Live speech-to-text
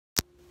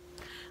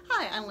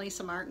I'm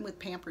Lisa Martin with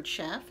Pampered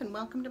Chef, and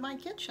welcome to my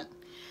kitchen.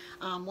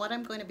 What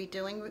I'm going to be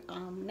doing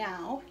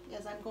now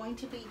is I'm going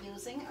to be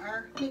using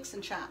our mix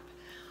and chop.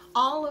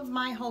 All of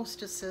my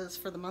hostesses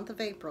for the month of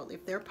April,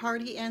 if their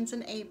party ends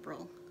in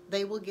April,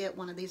 they will get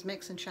one of these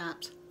mix and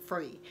chops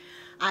free.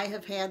 I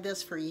have had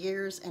this for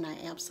years and I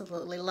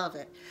absolutely love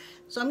it.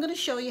 So I'm going to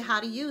show you how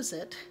to use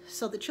it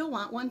so that you'll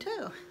want one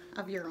too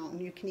of your own.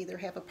 You can either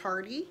have a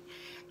party,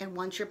 and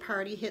once your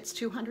party hits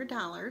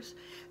 $200,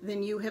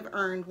 then you have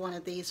earned one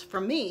of these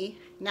from me,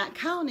 not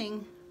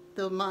counting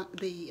the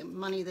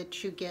money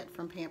that you get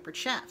from Pampered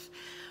Chef.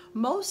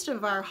 Most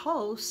of our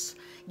hosts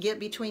get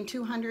between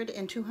 $200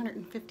 and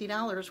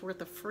 $250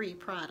 worth of free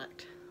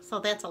product. So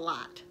that's a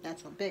lot.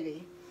 That's a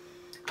biggie.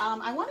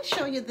 I want to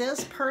show you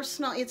this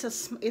personal.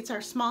 It's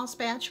our small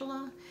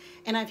spatula,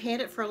 and I've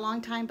had it for a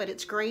long time, but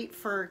it's great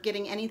for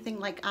getting anything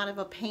like out of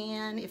a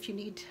pan. If you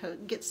need to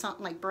get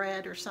something like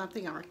bread or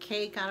something, or a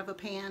cake out of a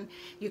pan,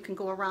 you can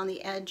go around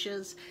the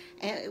edges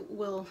and it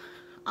will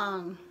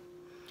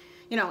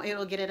you know,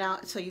 it'll get it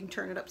out so you can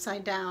turn it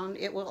upside down.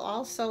 It will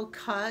also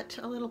cut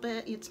a little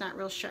bit. It's not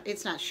real sharp.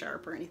 It's not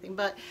sharp or anything,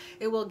 but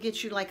it will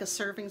get you like a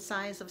serving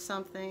size of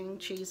something.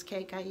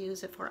 Cheesecake I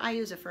use it for. I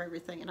use it for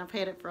everything, and I've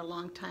had it for a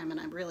long time, and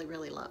I really,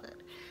 really love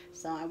it.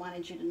 So I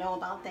wanted you to know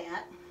about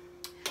that.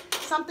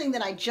 Something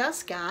that I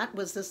just got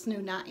was this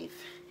new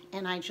knife,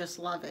 and I just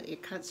love it.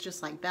 It cuts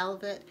just like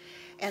velvet,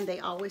 and they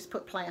always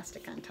put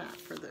plastic on top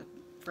for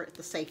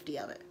the safety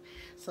of it,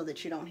 so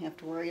that you don't have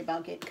to worry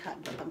about getting cut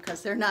with them,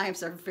 because their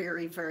knives are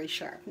very, very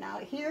sharp. Now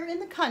here in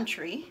the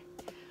country,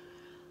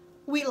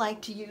 we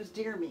like to use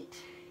deer meat.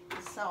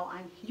 So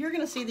you're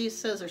going to see these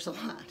scissors a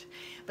lot,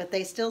 but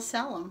they still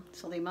sell them,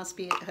 so they must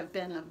have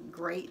been a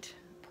great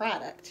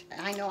product.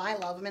 I know I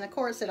love them, and of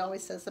course it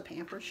always says the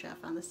Pampered Chef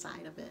on the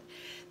side of it.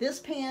 This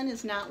pan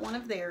is not one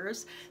of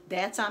theirs.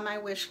 That's on my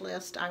wish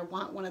list. I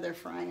want one of their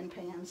frying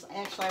pans.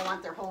 Actually, I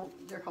want their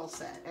whole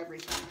set,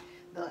 everything.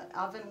 The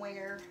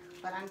ovenware,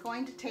 but I'm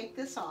going to take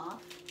this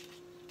off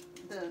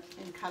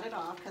and cut it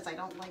off because I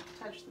don't like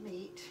to touch the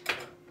meat.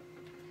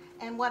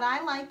 And what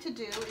I like to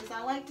do is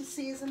I like to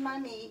season my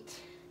meat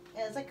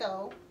as I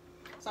go.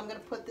 So I'm going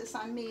to put this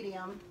on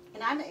medium,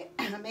 and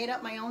I made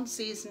up my own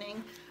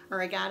seasoning,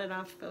 or I got it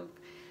off of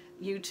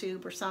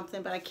YouTube or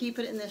something, but I keep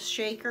it in this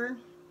shaker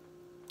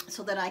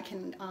so that I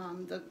can,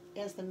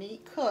 as the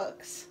meat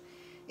cooks,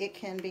 it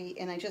can be,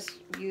 and I just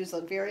use a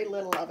very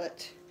little of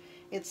it.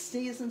 It's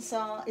seasoned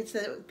salt, it's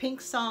the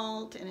pink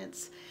salt, and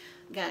it's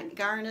got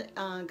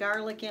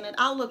garlic in it.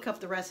 I'll look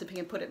up the recipe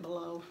and put it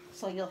below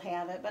so you'll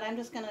have it, but I'm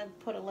just going to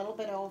put a little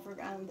bit over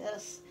on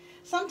this.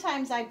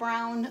 Sometimes I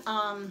brown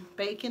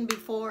bacon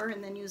before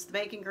and then use the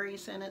bacon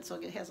grease in it so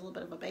it has a little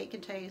bit of a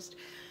bacon taste.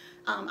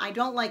 I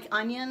don't like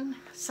onion,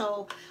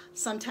 so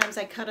sometimes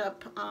I cut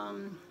up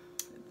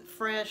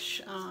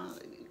fresh,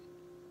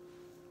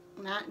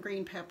 not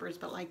green peppers,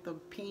 but like the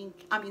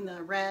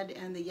the red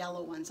and the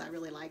yellow ones I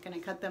really like, and I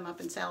cut them up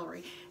in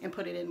celery and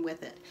put it in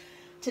with it.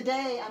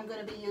 Today I'm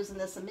going to be using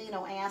this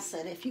amino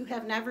acid. If you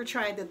have never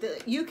tried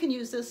that, you can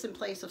use this in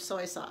place of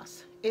soy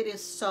sauce. It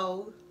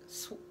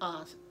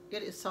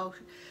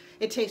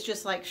tastes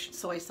just like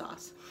soy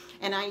sauce,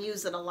 and I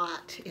use it a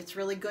lot. It's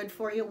really good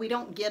for you. We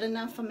don't get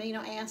enough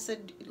amino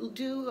acid.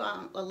 Do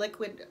a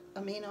liquid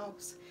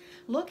aminos.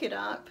 Look it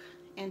up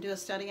and do a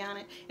study on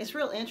it. It's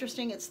real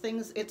interesting.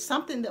 It's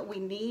something that we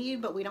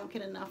need, but we don't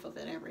get enough of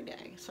it every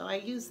day. So I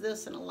use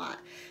this in a lot.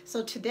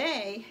 So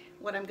today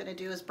what I'm going to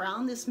do is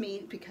brown this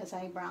meat, because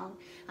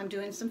I'm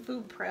doing some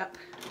food prep,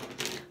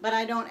 but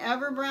I don't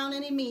ever brown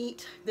any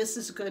meat. This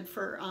is good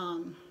for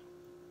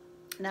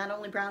not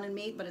only browning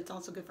meat, but it's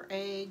also good for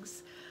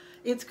eggs.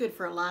 It's good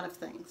for a lot of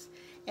things.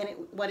 And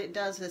what it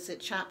does is it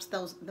chops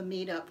the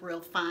meat up real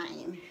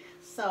fine.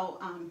 So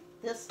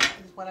this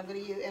is what I'm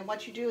going to use, and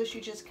what you do is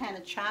you just kind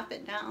of chop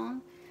it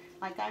down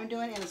like I'm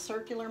doing in a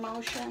circular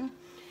motion,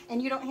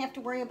 and you don't have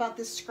to worry about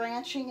this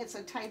scratching. It's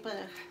a type of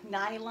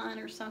nylon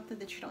or something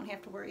that you don't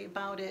have to worry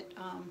about it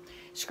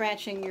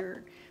scratching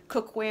your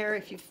cookware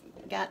if you've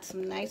got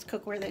some nice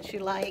cookware that you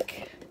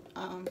like.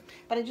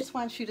 But I just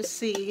want you to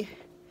see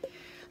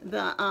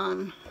the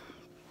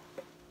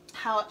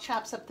how it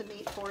chops up the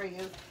meat for you,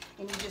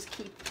 and you just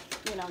keep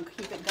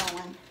it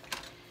going.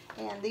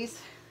 And these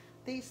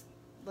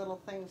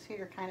little things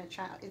here kind of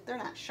chop. They're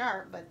not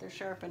sharp, but they're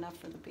sharp enough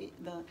for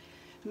the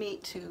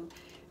meat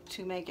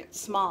to make it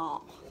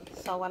small.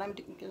 So what I'm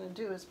going to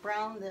do is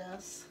brown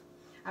this.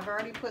 I've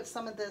already put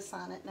some of this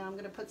on it. Now I'm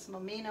going to put some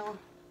amino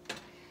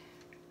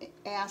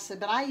acid,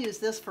 but I use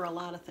this for a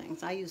lot of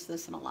things. I use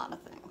this in a lot of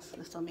things.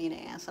 This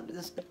amino acid,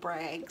 this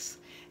Bragg's.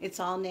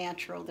 It's all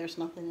natural. There's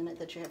nothing in it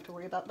that you have to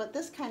worry about. But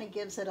this kind of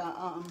gives it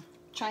a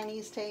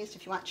Chinese taste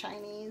if you want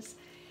Chinese.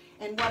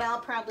 And what I'll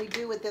probably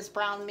do with this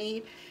brown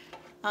meat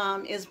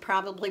is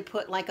probably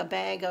put like a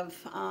bag of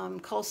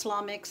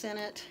coleslaw mix in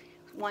it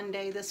one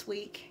day this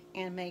week,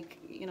 and make,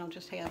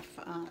 just have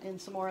in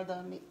some more of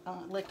the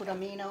liquid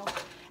amino,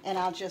 and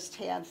I'll just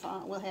have,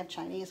 we'll have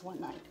Chinese one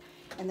night.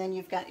 And then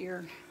you've got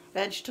your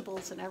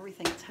vegetables and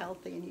everything. It's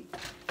healthy, and you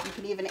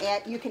can even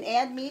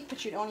add meat,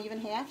 but you don't even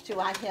have to.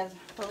 I can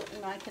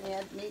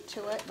add meat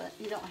to it, but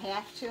you don't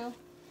have to.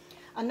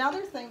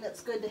 Another thing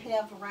that's good to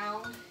have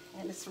around,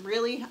 and it's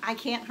really, I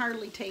can't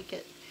hardly take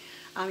it.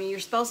 I mean, you're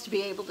supposed to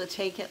be able to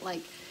take it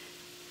like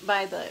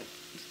by the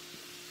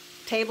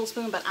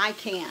tablespoon, but I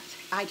can't.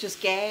 I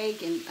just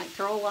gag and I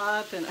throw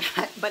up,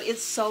 but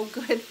it's so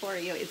good for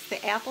you. It's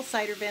the apple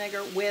cider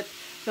vinegar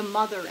with the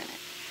mother in it.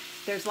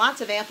 There's lots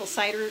of apple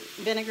cider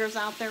vinegars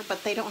out there,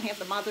 but they don't have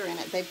the mother in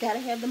it. They've got to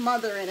have the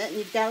mother in it, and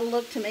you've got to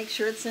look to make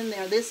sure it's in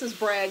there. This is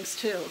Bragg's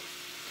too.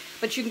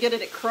 But you can get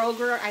it at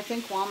Kroger. I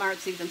think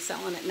Walmart's even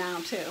selling it now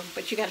too.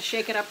 But you got to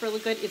shake it up really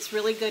good. It's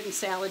really good in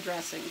salad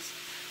dressings.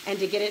 And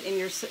to get it in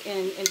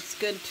it's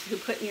good to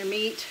put in your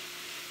meat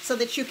so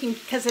that you can,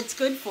 because it's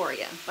good for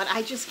you. But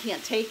I just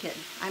can't take it.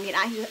 I mean,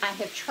 I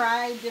have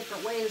tried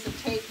different ways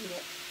of taking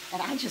it,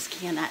 and I just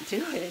cannot do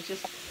it. It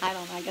just, I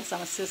don't know, I guess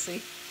I'm a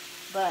sissy.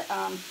 But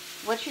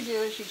what you do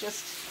is you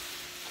just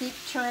keep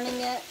turning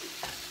it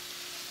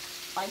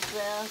like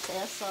this,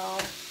 as so.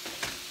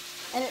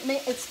 And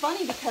it's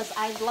funny because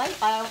I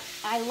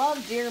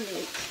love deer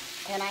meat,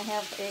 and I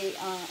have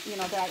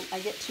I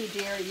get 2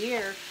 deer a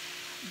year.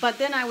 But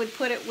then I would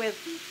put it with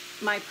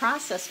my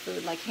processed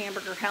food, like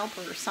Hamburger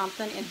Helper or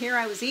something. And here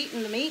I was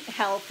eating the meat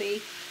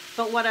healthy,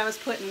 but what I was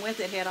putting with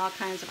it had all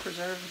kinds of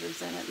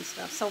preservatives in it and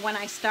stuff. So when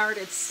I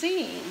started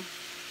seeing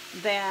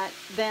that,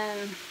 then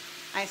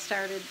I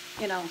started,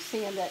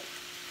 seeing that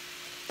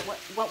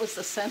what was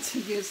the sense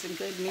of using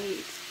good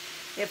meat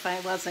if I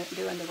wasn't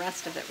doing the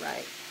rest of it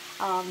right.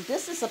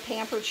 This is a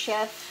Pampered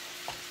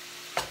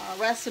Chef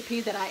recipe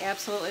that I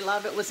absolutely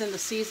love. It was in the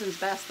Season's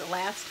Best the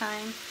last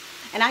time,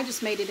 and I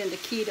just made it into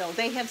keto.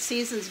 They have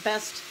Season's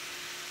Best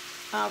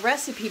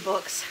recipe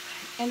books,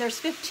 and there's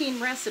 15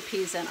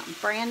 recipes in them.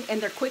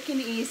 And they're quick and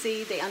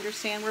easy. They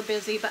understand we're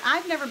busy, but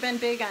I've never been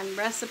big on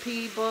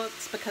recipe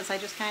books because I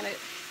just kind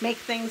of make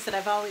things that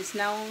I've always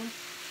known.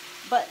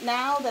 But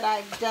now that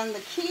I've done the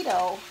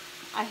keto,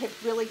 I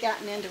have really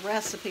gotten into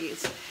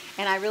recipes,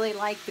 and I really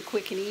like the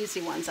quick and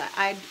easy ones.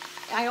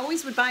 I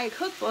always would buy a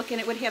cookbook, and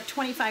it would have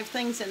 25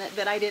 things in it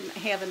that I didn't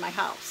have in my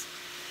house.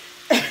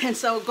 And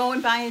so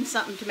going buying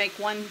something to make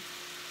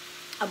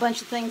a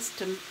bunch of things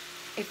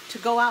to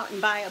go out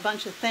and buy a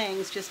bunch of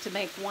things just to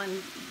make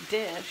one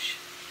dish,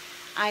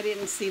 I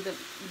didn't see the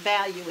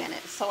value in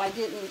it. So I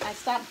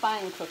stopped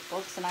buying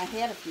cookbooks, and I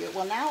had a few.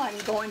 Well, now I'm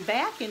going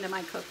back into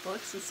my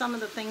cookbooks, and some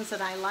of the things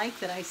that I like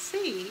that I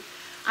see,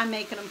 I'm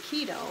making them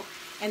keto,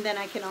 and then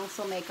I can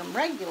also make them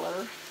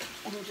regular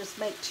and just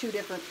make 2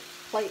 different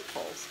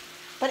platefuls.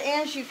 But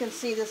as you can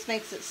see, this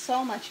makes it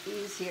so much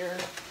easier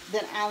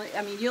than,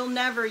 I mean, you'll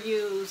never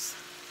use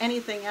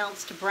anything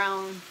else to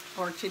brown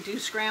or to do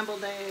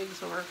scrambled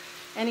eggs or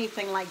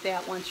anything like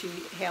that once you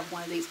have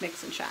one of these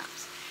mix and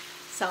chops.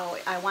 So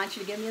I want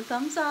you to give me a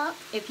thumbs up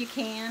if you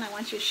can. I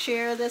want you to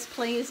share this,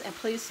 please, and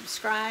please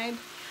subscribe.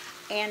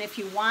 And if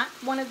you want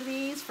one of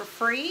these for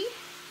free,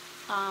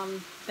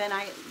 then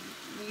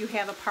you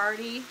have a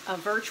party, a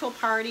virtual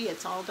party.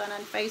 It's all done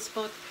on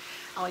Facebook.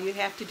 All you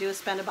have to do is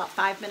spend about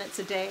 5 minutes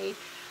a day,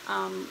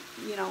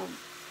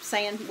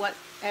 saying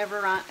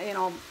whatever,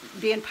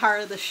 being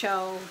part of the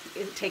show.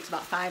 It takes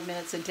about 5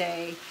 minutes a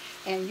day,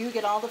 and you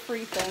get all the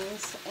free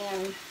things,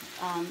 and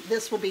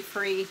this will be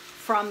free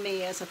from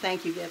me as a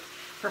thank you gift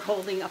for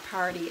holding a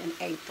party in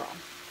April.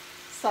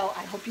 So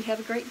I hope you have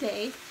a great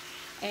day,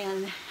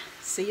 and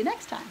see you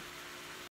next time.